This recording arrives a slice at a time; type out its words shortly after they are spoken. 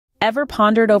Ever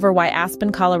pondered over why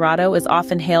Aspen, Colorado is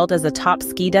often hailed as a top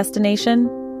ski destination?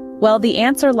 Well, the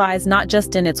answer lies not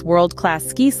just in its world-class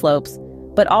ski slopes,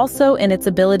 but also in its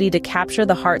ability to capture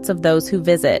the hearts of those who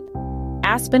visit.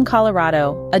 Aspen,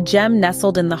 Colorado, a gem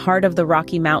nestled in the heart of the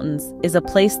Rocky Mountains, is a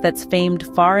place that's famed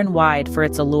far and wide for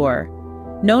its allure.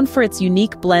 Known for its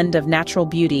unique blend of natural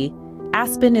beauty,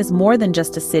 Aspen is more than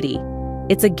just a city.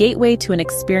 It's a gateway to an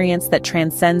experience that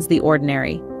transcends the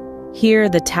ordinary. Here,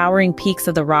 the towering peaks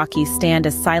of the Rockies stand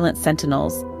as silent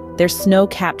sentinels, their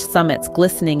snow-capped summits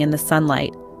glistening in the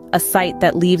sunlight, a sight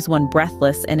that leaves one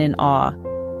breathless and in awe.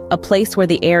 A place where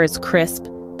the air is crisp,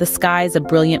 the skies a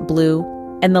brilliant blue,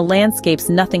 and the landscapes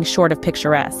nothing short of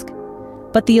picturesque.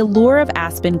 But the allure of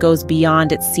Aspen goes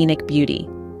beyond its scenic beauty.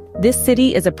 This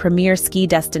city is a premier ski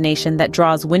destination that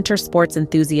draws winter sports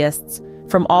enthusiasts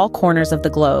from all corners of the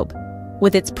globe.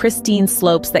 With its pristine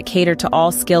slopes that cater to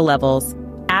all skill levels,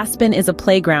 Aspen is a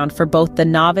playground for both the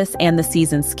novice and the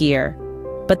seasoned skier.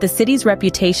 But the city's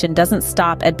reputation doesn't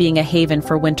stop at being a haven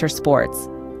for winter sports.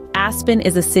 Aspen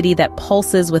is a city that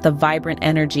pulses with a vibrant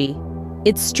energy.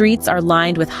 Its streets are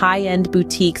lined with high-end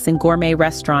boutiques and gourmet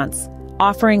restaurants,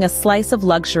 offering a slice of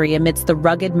luxury amidst the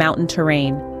rugged mountain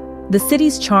terrain. The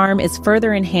city's charm is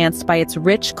further enhanced by its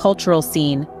rich cultural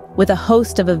scene, with a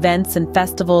host of events and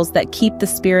festivals that keep the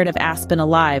spirit of Aspen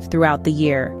alive throughout the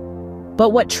year.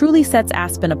 But what truly sets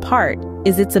Aspen apart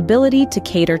is its ability to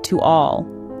cater to all.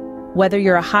 Whether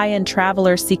you're a high-end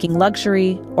traveler seeking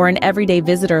luxury or an everyday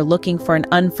visitor looking for an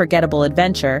unforgettable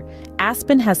adventure,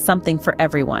 Aspen has something for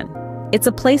everyone. It's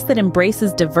a place that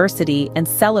embraces diversity and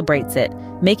celebrates it,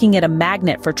 making it a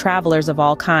magnet for travelers of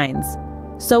all kinds.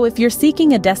 So if you're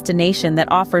seeking a destination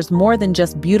that offers more than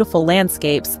just beautiful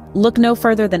landscapes, look no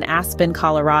further than Aspen,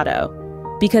 Colorado.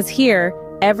 Because here,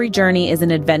 every journey is an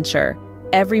adventure,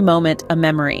 every moment a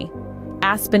memory.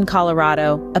 Aspen,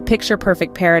 Colorado, a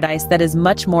picture-perfect paradise that is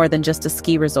much more than just a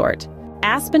ski resort.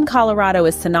 Aspen, Colorado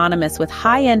is synonymous with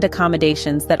high-end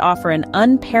accommodations that offer an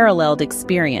unparalleled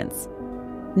experience.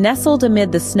 Nestled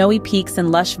amid the snowy peaks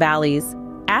and lush valleys,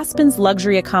 Aspen's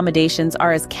luxury accommodations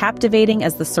are as captivating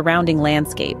as the surrounding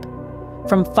landscape.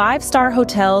 From five-star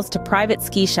hotels to private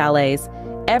ski chalets,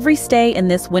 every stay in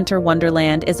this winter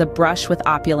wonderland is a brush with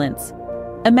opulence.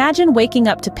 Imagine waking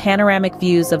up to panoramic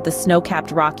views of the snow-capped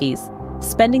Rockies,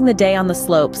 spending the day on the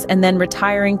slopes, and then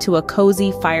retiring to a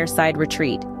cozy fireside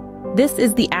retreat. This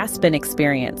is the Aspen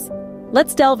experience.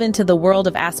 Let's delve into the world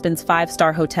of Aspen's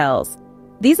five-star hotels.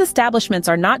 These establishments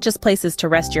are not just places to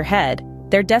rest your head,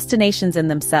 they're destinations in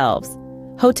themselves.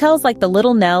 Hotels like the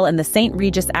Little Nell and the St.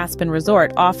 Regis Aspen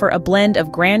Resort offer a blend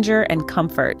of grandeur and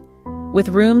comfort. With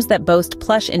rooms that boast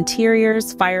plush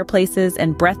interiors, fireplaces,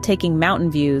 and breathtaking mountain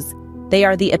views, they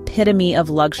are the epitome of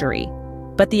luxury.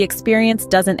 But the experience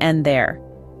doesn't end there.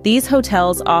 These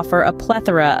hotels offer a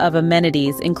plethora of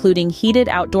amenities, including heated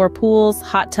outdoor pools,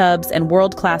 hot tubs, and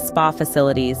world-class spa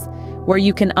facilities, where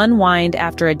you can unwind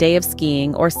after a day of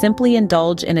skiing or simply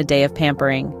indulge in a day of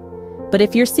pampering. But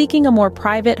if you're seeking a more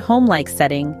private, home-like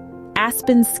setting,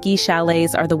 Aspen's ski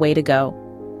chalets are the way to go.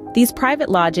 These private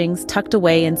lodgings, tucked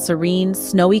away in serene,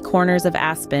 snowy corners of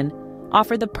Aspen,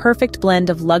 offer the perfect blend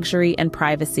of luxury and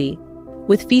privacy.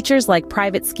 With features like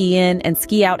private ski-in and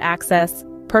ski-out access,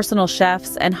 personal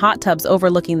chefs, and hot tubs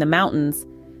overlooking the mountains,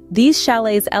 these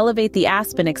chalets elevate the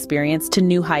Aspen experience to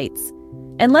new heights.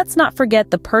 And let's not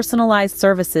forget the personalized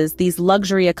services these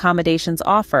luxury accommodations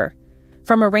offer.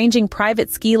 From arranging private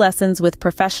ski lessons with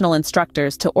professional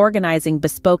instructors to organizing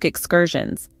bespoke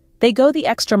excursions, they go the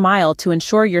extra mile to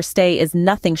ensure your stay is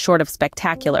nothing short of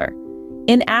spectacular.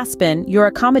 In Aspen, your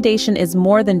accommodation is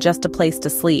more than just a place to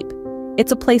sleep.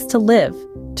 It's a place to live,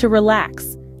 to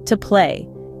relax, to play,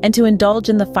 and to indulge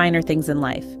in the finer things in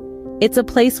life. It's a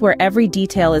place where every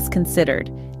detail is considered,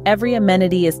 every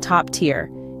amenity is top tier,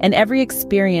 and every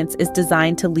experience is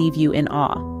designed to leave you in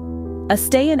awe. A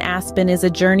stay in Aspen is a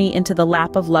journey into the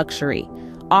lap of luxury,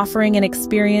 offering an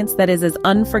experience that is as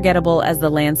unforgettable as the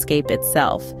landscape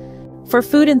itself. For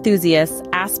food enthusiasts,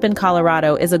 Aspen,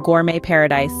 Colorado is a gourmet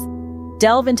paradise.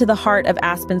 Delve into the heart of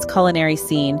Aspen's culinary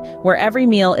scene, where every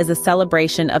meal is a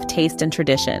celebration of taste and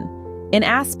tradition. In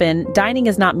Aspen, dining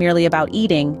is not merely about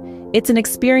eating, it's an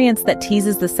experience that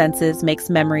teases the senses,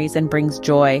 makes memories, and brings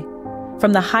joy.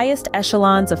 From the highest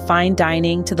echelons of fine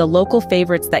dining to the local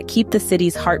favorites that keep the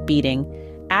city's heart beating,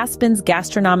 Aspen's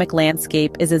gastronomic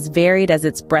landscape is as varied as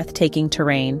its breathtaking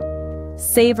terrain.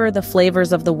 Savor the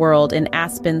flavors of the world in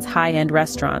Aspen's high-end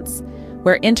restaurants,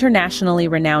 where internationally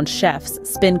renowned chefs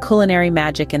spin culinary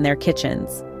magic in their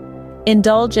kitchens.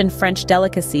 Indulge in French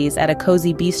delicacies at a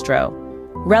cozy bistro.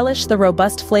 Relish the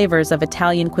robust flavors of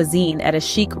Italian cuisine at a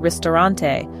chic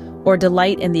ristorante, or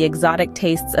delight in the exotic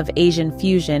tastes of Asian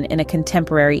fusion in a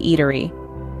contemporary eatery.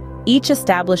 Each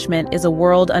establishment is a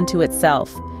world unto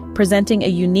itself, presenting a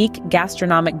unique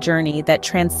gastronomic journey that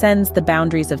transcends the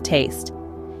boundaries of taste.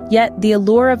 Yet, the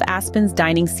allure of Aspen's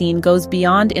dining scene goes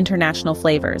beyond international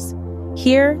flavors.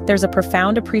 Here, there's a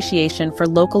profound appreciation for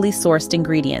locally sourced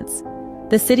ingredients.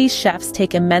 The city's chefs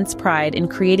take immense pride in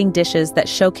creating dishes that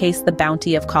showcase the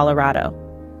bounty of Colorado.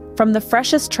 From the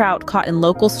freshest trout caught in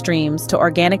local streams to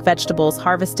organic vegetables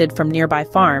harvested from nearby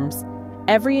farms,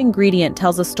 every ingredient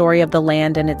tells a story of the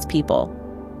land and its people.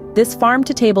 This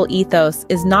farm-to-table ethos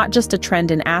is not just a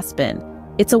trend in Aspen,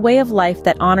 it's a way of life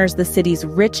that honors the city's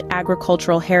rich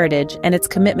agricultural heritage and its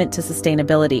commitment to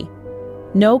sustainability.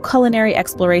 No culinary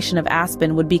exploration of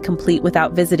Aspen would be complete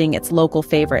without visiting its local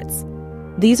favorites.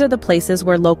 These are the places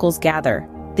where locals gather,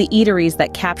 the eateries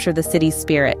that capture the city's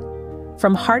spirit.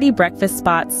 From hearty breakfast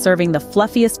spots serving the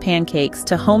fluffiest pancakes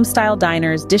to home-style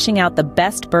diners dishing out the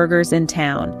best burgers in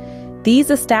town, these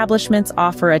establishments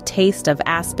offer a taste of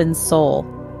Aspen's soul.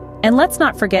 And let's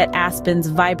not forget Aspen's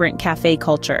vibrant cafe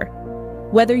culture.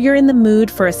 Whether you're in the mood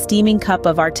for a steaming cup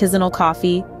of artisanal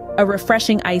coffee, a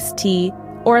refreshing iced tea,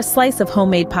 or a slice of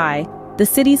homemade pie, the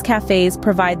city's cafes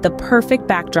provide the perfect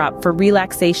backdrop for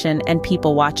relaxation and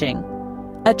people watching.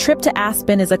 A trip to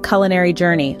Aspen is a culinary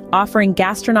journey, offering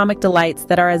gastronomic delights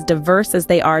that are as diverse as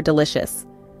they are delicious.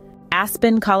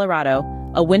 Aspen, Colorado,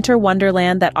 a winter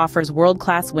wonderland that offers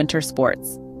world-class winter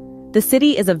sports. The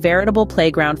city is a veritable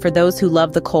playground for those who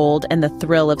love the cold and the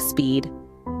thrill of speed.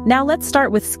 Now let's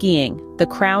start with skiing, the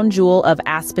crown jewel of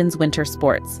Aspen's winter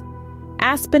sports.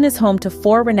 Aspen is home to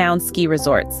 4 renowned ski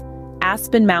resorts: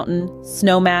 Aspen Mountain,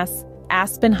 Snowmass,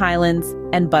 Aspen Highlands,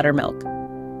 and Buttermilk.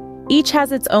 Each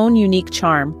has its own unique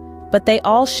charm, but they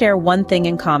all share one thing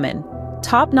in common: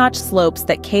 top-notch slopes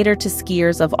that cater to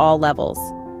skiers of all levels.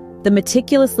 The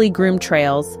meticulously groomed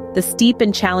trails, the steep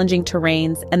and challenging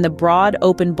terrains, and the broad,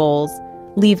 open bowls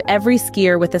leave every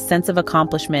skier with a sense of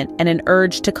accomplishment and an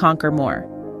urge to conquer more.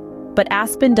 But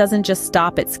Aspen doesn't just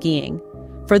stop at skiing.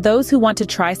 For those who want to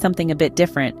try something a bit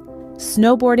different,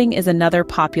 snowboarding is another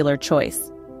popular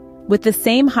choice. With the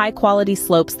same high-quality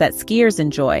slopes that skiers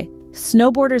enjoy,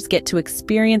 snowboarders get to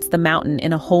experience the mountain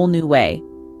in a whole new way.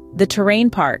 The terrain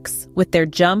parks, with their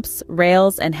jumps,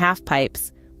 rails, and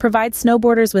half-pipes, provide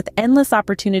snowboarders with endless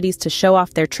opportunities to show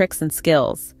off their tricks and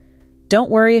skills.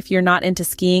 Don't worry if you're not into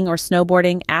skiing or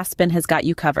snowboarding, Aspen has got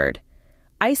you covered.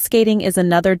 Ice skating is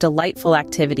another delightful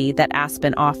activity that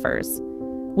Aspen offers.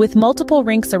 With multiple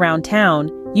rinks around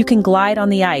town, you can glide on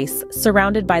the ice,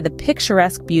 surrounded by the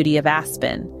picturesque beauty of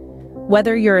Aspen.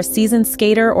 Whether you're a seasoned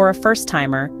skater or a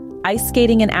first-timer, ice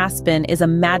skating in Aspen is a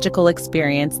magical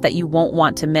experience that you won't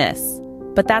want to miss.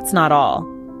 But that's not all.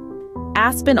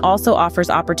 Aspen also offers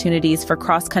opportunities for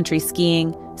cross-country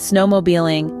skiing,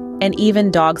 snowmobiling, and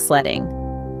even dog sledding.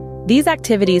 These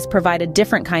activities provide a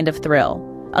different kind of thrill,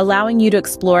 allowing you to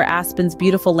explore Aspen's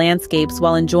beautiful landscapes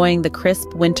while enjoying the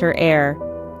crisp winter air.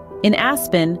 In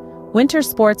Aspen, winter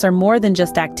sports are more than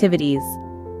just activities.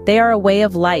 They are a way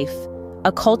of life,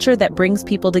 a culture that brings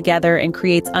people together and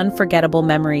creates unforgettable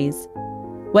memories.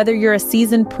 Whether you're a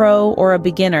seasoned pro or a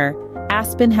beginner,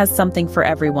 Aspen has something for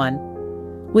everyone.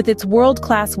 With its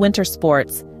world-class winter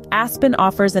sports, Aspen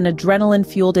offers an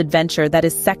adrenaline-fueled adventure that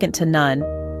is second to none.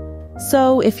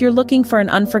 So, if you're looking for an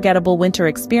unforgettable winter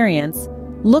experience,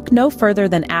 look no further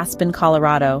than Aspen,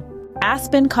 Colorado.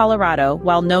 Aspen, Colorado,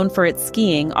 while known for its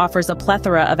skiing, offers a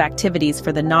plethora of activities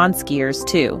for the non-skiers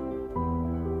too.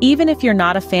 Even if you're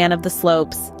not a fan of the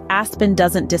slopes, Aspen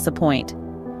doesn't disappoint.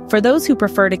 For those who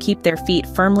prefer to keep their feet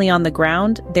firmly on the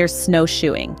ground, there's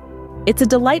snowshoeing. It's a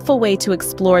delightful way to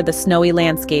explore the snowy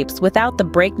landscapes without the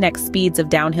breakneck speeds of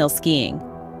downhill skiing.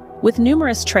 With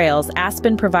numerous trails,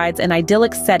 Aspen provides an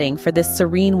idyllic setting for this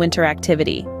serene winter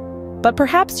activity. But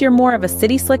perhaps you're more of a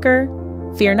city slicker?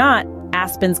 Fear not,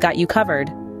 Aspen's got you covered.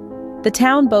 The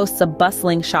town boasts a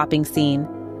bustling shopping scene.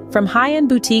 From high-end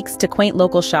boutiques to quaint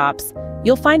local shops,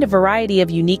 you'll find a variety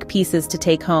of unique pieces to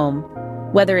take home.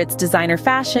 Whether it's designer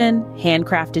fashion,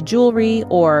 handcrafted jewelry,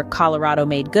 or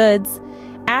Colorado-made goods,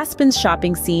 Aspen's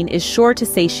shopping scene is sure to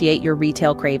satiate your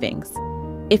retail cravings.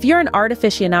 If you're an art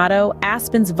aficionado,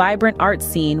 Aspen's vibrant art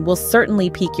scene will certainly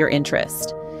pique your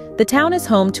interest. The town is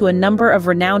home to a number of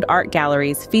renowned art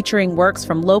galleries featuring works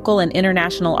from local and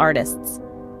international artists.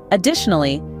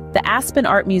 Additionally, the Aspen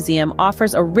Art Museum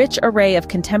offers a rich array of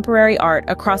contemporary art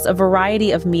across a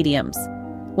variety of mediums.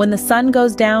 When the sun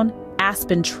goes down,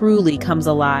 Aspen truly comes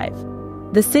alive.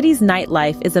 The city's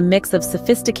nightlife is a mix of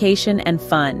sophistication and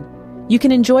fun. You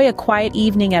can enjoy a quiet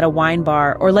evening at a wine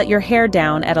bar or let your hair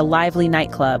down at a lively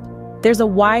nightclub. There's a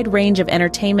wide range of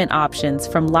entertainment options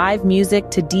from live music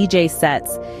to DJ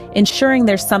sets, ensuring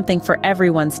there's something for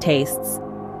everyone's tastes.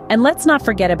 And let's not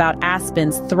forget about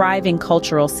Aspen's thriving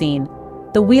cultural scene.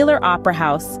 The Wheeler Opera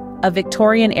House, a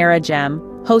Victorian-era gem,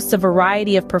 hosts a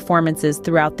variety of performances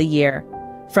throughout the year.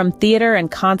 From theater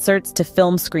and concerts to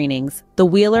film screenings, the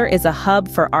Wheeler is a hub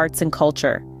for arts and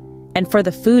culture. And for the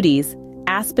foodies,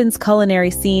 Aspen's culinary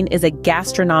scene is a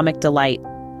gastronomic delight.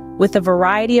 With a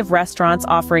variety of restaurants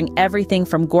offering everything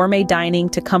from gourmet dining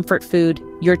to comfort food,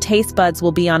 your taste buds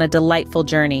will be on a delightful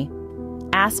journey.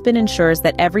 Aspen ensures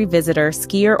that every visitor,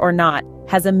 skier or not,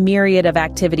 has a myriad of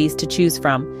activities to choose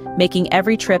from, making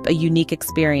every trip a unique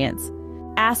experience.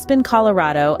 Aspen,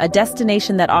 Colorado, a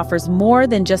destination that offers more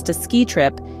than just a ski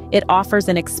trip, it offers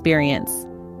an experience.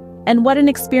 And what an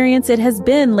experience it has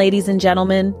been, ladies and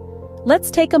gentlemen!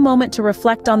 Let's take a moment to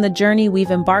reflect on the journey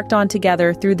we've embarked on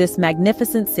together through this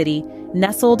magnificent city,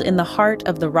 nestled in the heart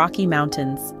of the Rocky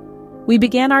Mountains. We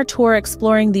began our tour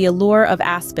exploring the allure of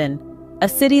Aspen, a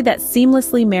city that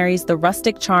seamlessly marries the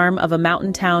rustic charm of a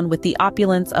mountain town with the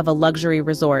opulence of a luxury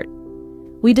resort.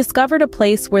 We discovered a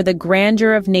place where the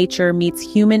grandeur of nature meets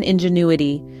human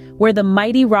ingenuity, where the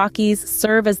mighty Rockies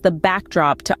serve as the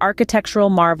backdrop to architectural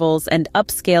marvels and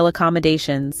upscale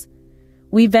accommodations.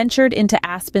 We ventured into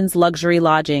Aspen's luxury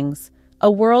lodgings, a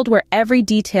world where every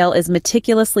detail is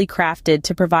meticulously crafted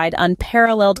to provide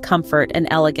unparalleled comfort and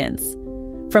elegance.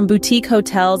 From boutique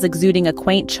hotels exuding a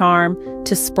quaint charm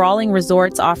to sprawling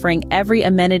resorts offering every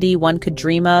amenity one could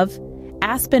dream of,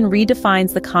 Aspen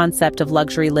redefines the concept of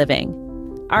luxury living.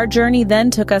 Our journey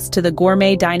then took us to the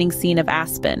gourmet dining scene of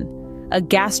Aspen, a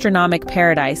gastronomic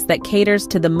paradise that caters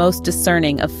to the most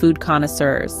discerning of food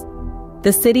connoisseurs.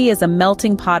 The city is a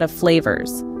melting pot of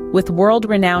flavors, with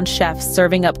world-renowned chefs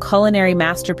serving up culinary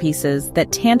masterpieces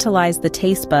that tantalize the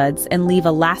taste buds and leave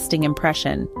a lasting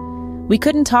impression. We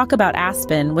couldn't talk about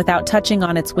Aspen without touching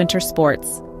on its winter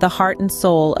sports, the heart and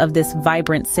soul of this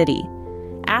vibrant city.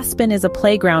 Aspen is a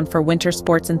playground for winter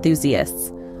sports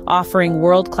enthusiasts, offering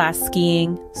world-class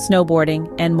skiing,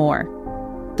 snowboarding, and more.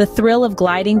 The thrill of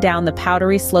gliding down the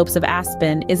powdery slopes of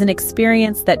Aspen is an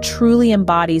experience that truly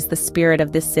embodies the spirit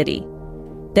of this city.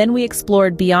 Then we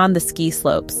explored beyond the ski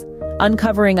slopes,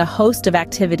 uncovering a host of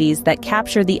activities that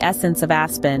capture the essence of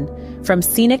Aspen, from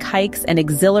scenic hikes and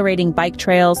exhilarating bike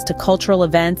trails to cultural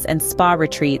events and spa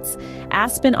retreats.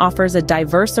 Aspen offers a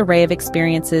diverse array of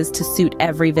experiences to suit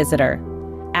every visitor.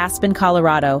 Aspen,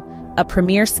 Colorado, a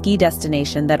premier ski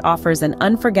destination that offers an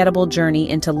unforgettable journey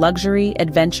into luxury,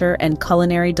 adventure, and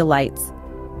culinary delights.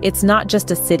 It's not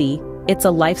just a city, it's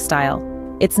a lifestyle.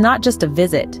 It's not just a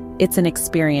visit, it's an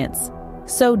experience.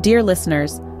 So, dear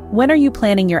listeners, when are you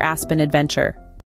planning your Aspen adventure?